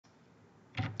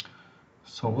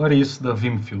So what is the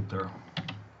Vim filter?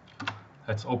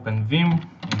 Let's open Vim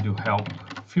and do help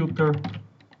filter.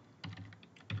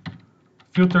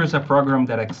 Filter is a program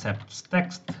that accepts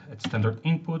text at standard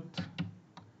input.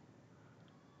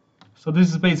 So this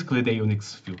is basically the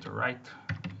Unix filter, right?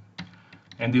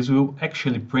 And this will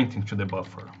actually print into the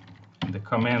buffer. And the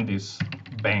command is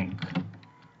bang.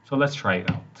 So let's try it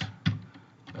out.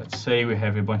 Let's say we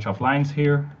have a bunch of lines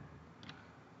here.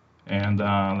 And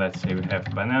let's say we have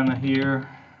banana here,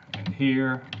 and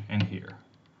here, and here.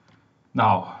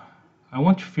 Now, I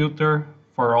want to filter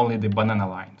for only the banana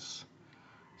lines.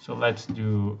 So let's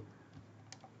do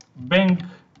bang,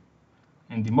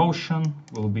 and the motion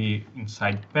will be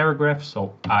inside paragraph,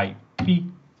 so IP.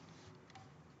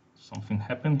 Something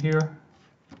happened here.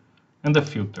 And the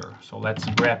filter, so let's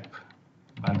grep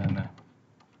banana.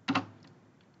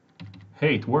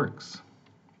 Hey, it works.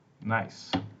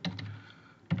 Nice.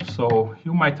 So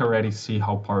you might already see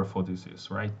how powerful this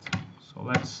is, right? So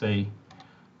let's say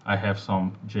I have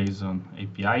some JSON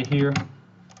API here,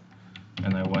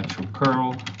 and I want to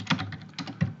curl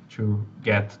to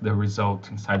get the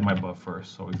result inside my buffer.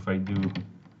 So if I do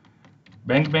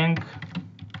bang bang,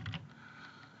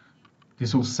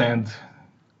 this will send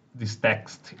this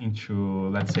text into,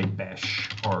 let's say, bash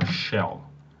or shell.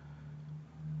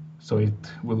 So it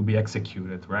will be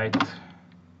executed, right?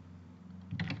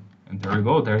 And there we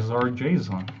go, there's our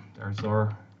JSON. There's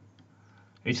our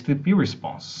HTTP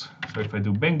response. So if I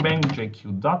do bang bang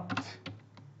JQ dot,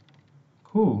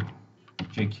 cool,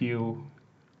 JQ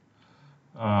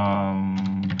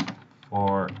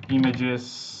for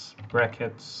images,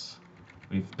 brackets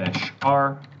with dash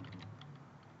R,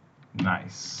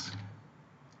 nice.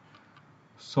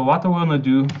 So what I want to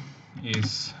do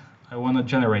is I want to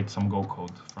generate some Go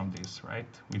code from this,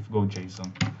 right, with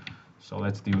GoJSON. So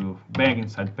let's do bang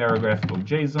inside paragraph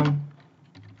GoJSON,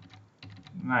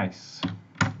 nice.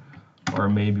 Or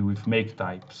maybe with make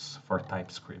types for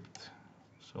TypeScript.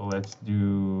 So let's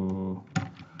do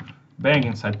bang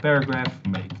inside paragraph,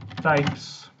 make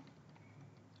types,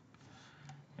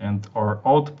 and our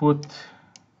output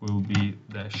will be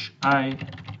 -i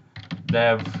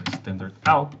dev standard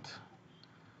out,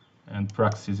 and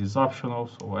proxies is optional,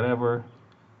 so whatever.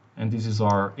 And this is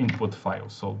our input file,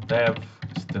 so dev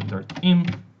standard in,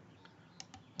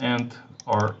 and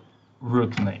our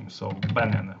root name, so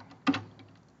banana.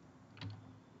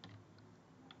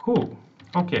 Cool.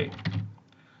 Okay,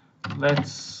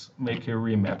 let's make a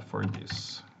remap for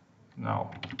this.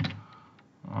 Now,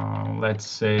 let's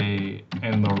say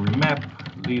no remap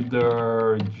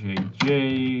leader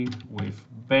JJ with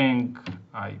bang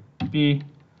IP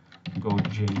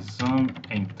GoJSON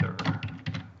enter,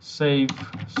 save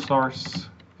source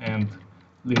and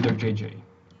leader JJ.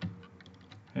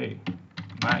 Hey,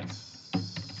 nice.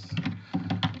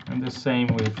 And the same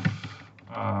with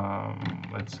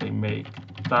let's say make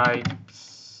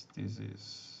types. This is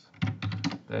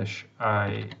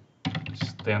 -i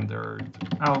standard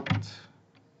out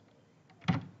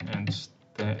and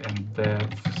dev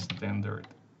standard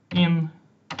in,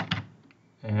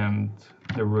 and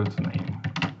the root name,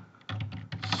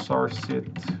 source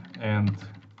it, and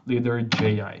leader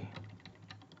JI.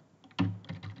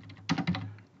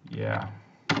 Yeah.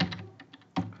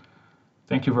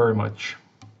 Thank you very much.